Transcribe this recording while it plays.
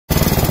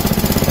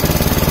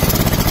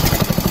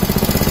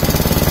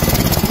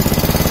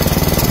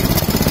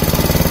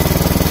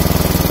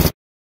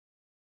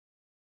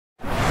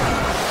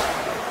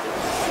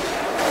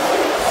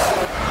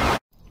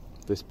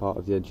this part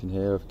of the engine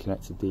here, I've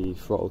connected the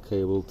throttle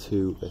cable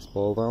to this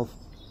ball valve.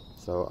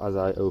 So as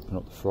I open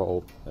up the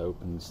throttle, it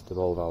opens the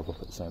ball valve up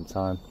at the same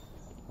time,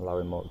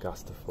 allowing more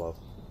gas to flow.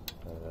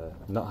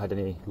 I've not had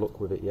any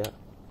luck with it yet,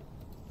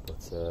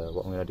 but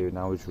what I'm going to do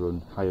now is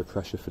run higher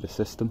pressure for the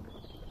system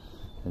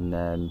and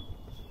then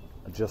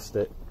adjust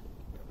it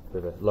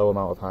with a low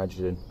amount of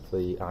hydrogen for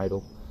the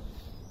idle,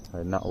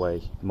 and that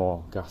way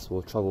more gas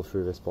will travel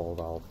through this ball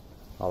valve,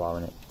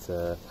 allowing it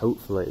to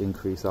hopefully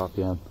increase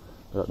RPM,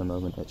 but at the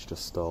moment it's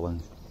just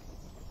stalling.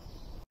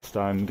 So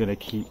I'm going to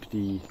keep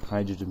the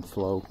hydrogen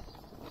flow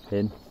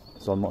in,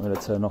 so I'm not going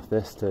to turn off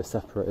this to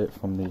separate it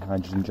from the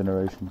hydrogen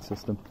generation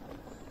system.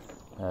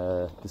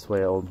 This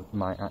way it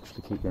might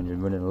actually keep the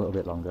engine running a little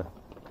bit longer,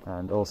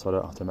 and also I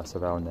don't have to mess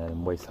around there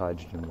and waste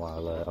hydrogen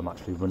while I'm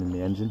actually running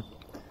the engine.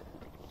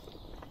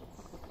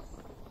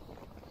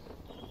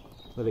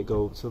 Let it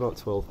go to about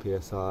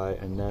 12 psi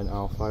and then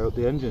I'll fire up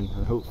the engine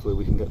and hopefully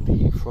we can get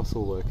the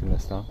throttle working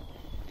this time.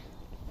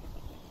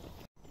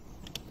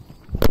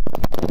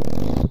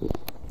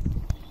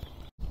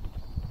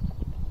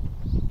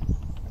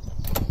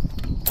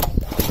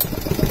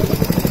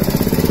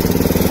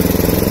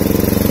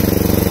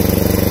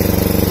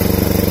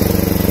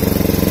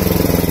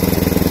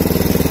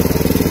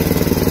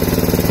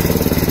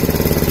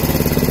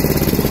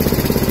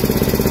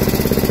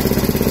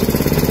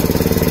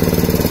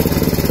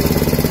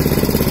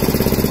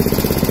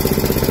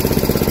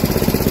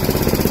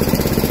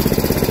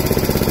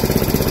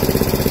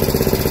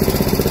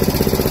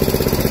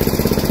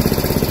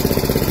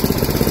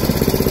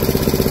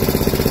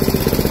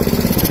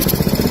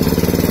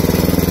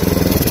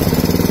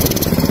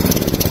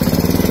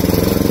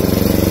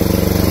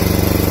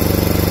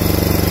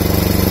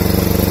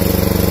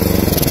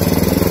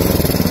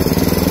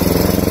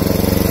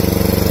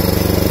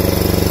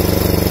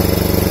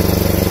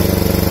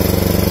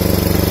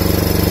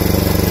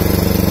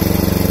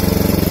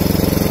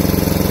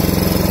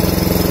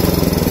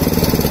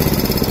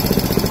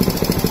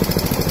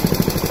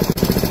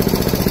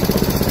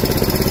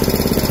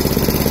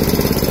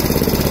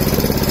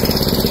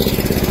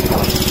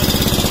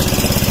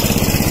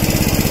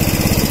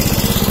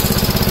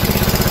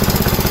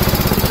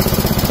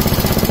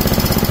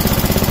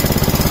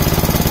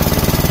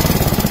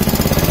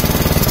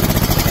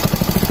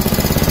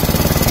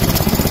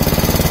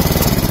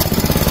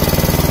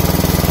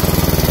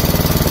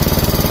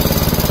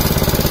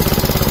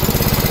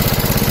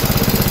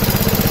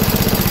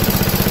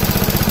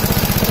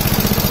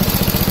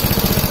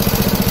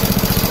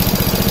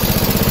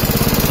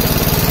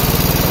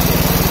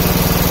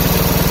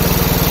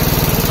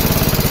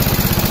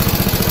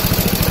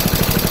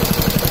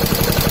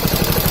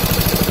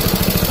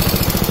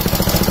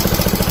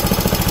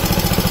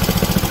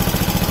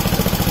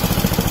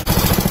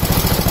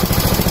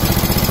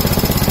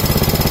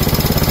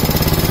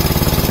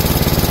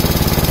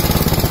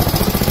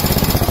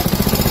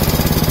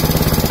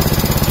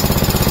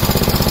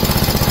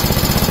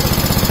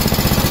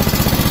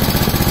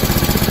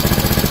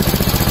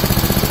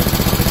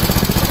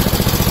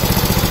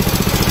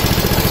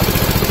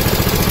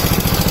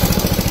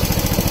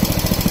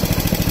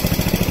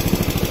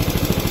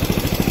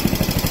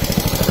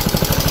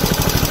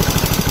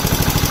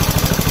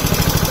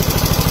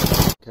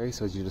 Okay,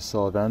 so as you just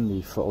saw then,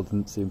 the throttle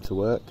didn't seem to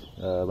work.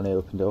 When I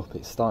opened it up,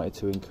 it started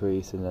to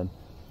increase, and then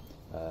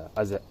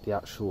as the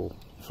actual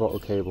throttle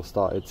cable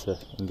started to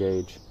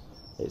engage,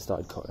 it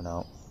started cutting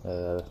out.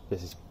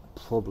 This is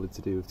probably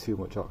to do with too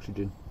much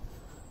oxygen.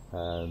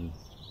 So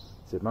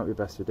it might be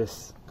best with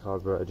this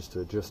carburetor just to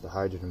adjust the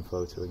hydrogen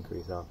flow to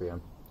increase RPM.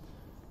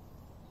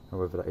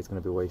 However, that is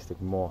going to be wasting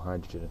more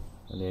hydrogen,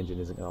 and the engine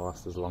isn't going to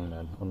last as long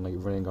then, unlike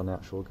running on the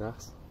actual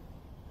gas.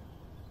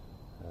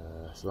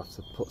 So I have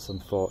to put some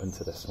thought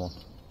into this one,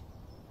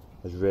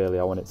 as really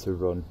I want it to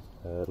run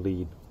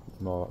lean with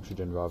more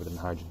oxygen rather than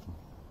hydrogen.